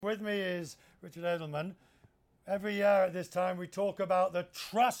With me is Richard Edelman. Every year at this time we talk about the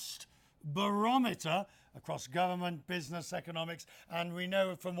trust barometer across government, business, economics, and we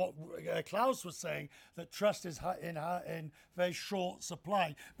know from what Klaus was saying that trust is in very short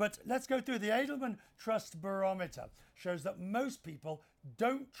supply. But let's go through the Edelman Trust Barometer. Shows that most people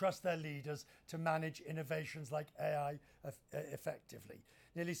don't trust their leaders to manage innovations like AI effectively.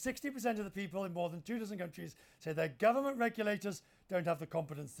 Nearly 60% of the people in more than 24 countries say their government regulators don't have the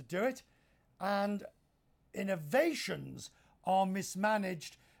competence to do it, and innovations are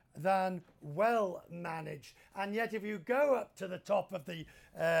mismanaged than well managed. And yet if you go up to the top of the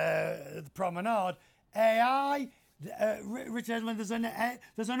promenade, AI, Richard Edelman,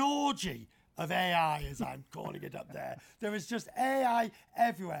 there's an orgy of AI, as I'm calling it up there. There is just AI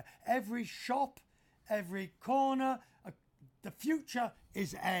everywhere. Every shop, every corner, the future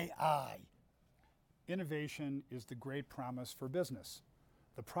is AI. Innovation is the great promise for business.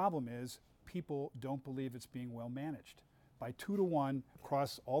 The problem is people don't believe it's being well managed. By 2 to 1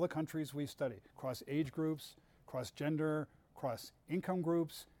 across all the countries we study, across age groups, across gender, across income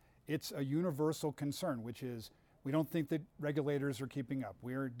groups, it's a universal concern, which is we don't think that regulators are keeping up.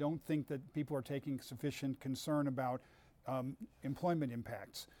 We don't think that people are taking sufficient concern about employment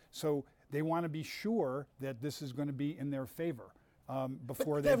impacts. So they want to be sure that this is going to be in their favor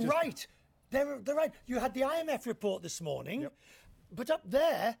before but they're right. They're right. You had the IMF report this morning, Yep. But up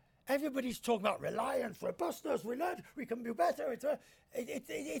there, everybody's talking about reliance, robustness, we can do better.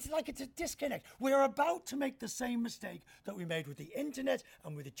 It's like it's a disconnect. We're about to make the same mistake that we made with the internet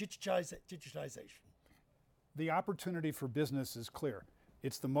and with the digitization. The opportunity for business is clear.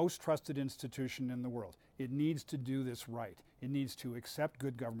 It's the most trusted institution in the world. It needs to do this right. It needs to accept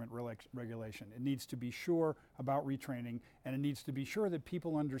good government regulation. It needs to be sure about retraining, and it needs to be sure that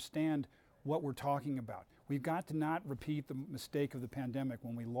people understand what we're talking about. We've got to not repeat the mistake of the pandemic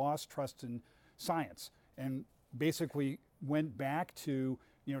when we lost trust in science and basically went back to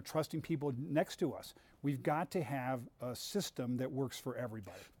trusting people next to us. We've got to have a system that works for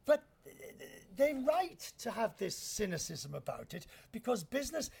everybody. But they're right to have this cynicism about it, because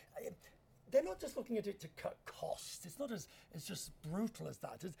business, they're not just looking at it to cut costs. It's not as just brutal as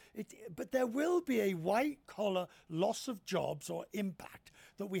that. But there will be a white-collar loss of jobs or impact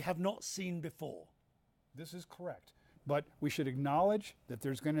that we have not seen before. This is correct. But we should acknowledge that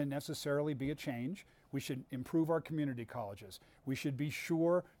there's going to necessarily be a change. We should improve our community colleges. We should be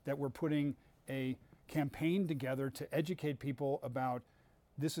sure that we're putting a campaign together to educate people about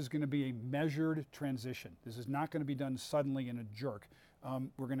this is going to be a measured transition. This is not going to be done suddenly in a jerk.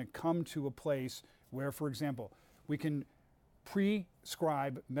 We're going to come to a place where, for example, we can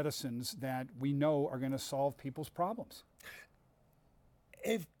prescribe medicines that we know are going to solve people's problems.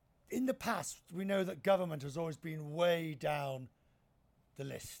 If in the past we know that government has always been way down the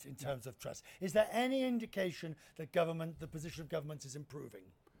list in terms of trust, is there any indication that the position of government is improving?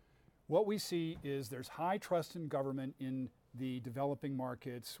 What we see is there's high trust in government in the developing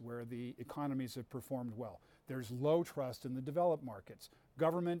markets where the economies have performed well. There's low trust in the developed markets.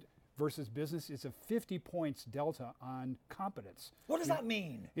 Government versus business is a 50 points delta on competence. What does that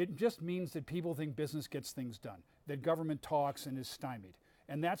mean? It just means that people think business gets things done, that government talks and is stymied.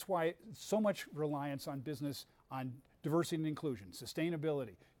 And that's why so much reliance on business, on diversity and inclusion,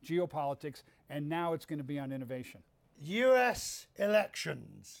 sustainability, geopolitics, and now it's going to be on innovation. US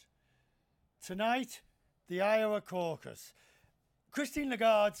elections. Tonight, the Iowa caucus. Christine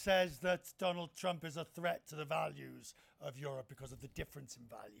Lagarde says that Donald Trump is a threat to the values of Europe because of the difference in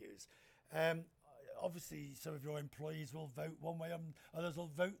values. Obviously, some of your employees will vote one way and others will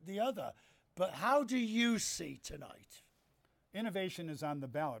vote the other. But how do you see tonight? Innovation is on the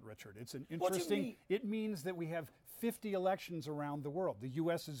ballot, Richard. It's an interesting. What do you mean? It means that we have 50 elections around the world. The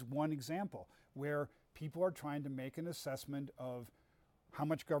U.S. is one example where people are trying to make an assessment of how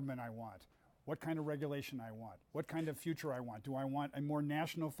much government I want, what kind of regulation I want, what kind of future I want. Do I want a more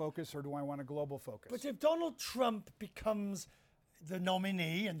national focus or do I want a global focus? But if Donald Trump becomes the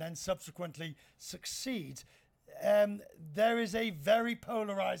nominee and then subsequently succeeds, there is a very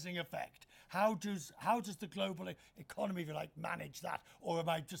polarizing effect. How does the global economy, if you like, manage that? Or am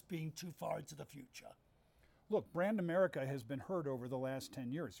I just being too far into the future? Look, brand America has been hurt over the last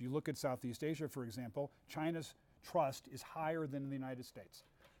 10 years. You look at Southeast Asia, for example, China's trust is higher than the United States.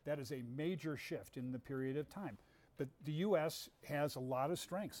 That is a major shift in the period of time. But the U.S. has a lot of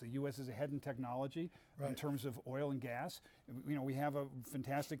strengths. The U.S. is ahead in technology in terms of oil and gas. We have a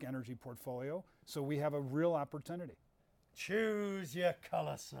fantastic energy portfolio, so we have a real opportunity. Choose your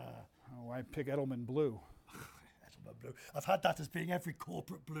colour, sir. Oh, I pick Edelman blue. Edelman blue. I've had that as being every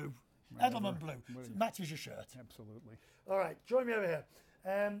corporate blue. Edelman blue. It matches your shirt. Absolutely. All right, join me over here.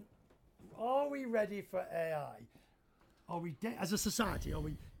 Are we ready for AI? Are we, as a society, are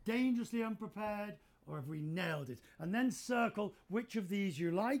we dangerously unprepared, or have we nailed it? And then circle which of these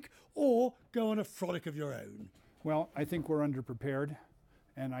you like, or go on a frolic of your own. Well, I think we're underprepared,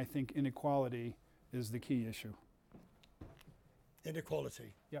 and I think inequality is the key issue.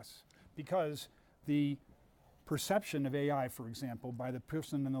 Inequality. Yes, because the perception of AI, for example, by the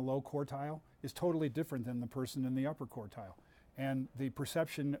person in the low quartile is totally different than the person in the upper quartile. And the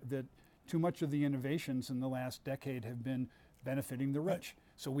perception that too much of the innovations in the last decade have been benefiting the rich.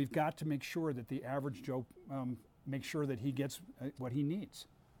 So we've got to make sure that the average Joe, make sure that he gets what he needs.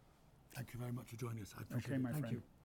 Thank you very much for joining us. I appreciate Okay, it. my Thank friend. you.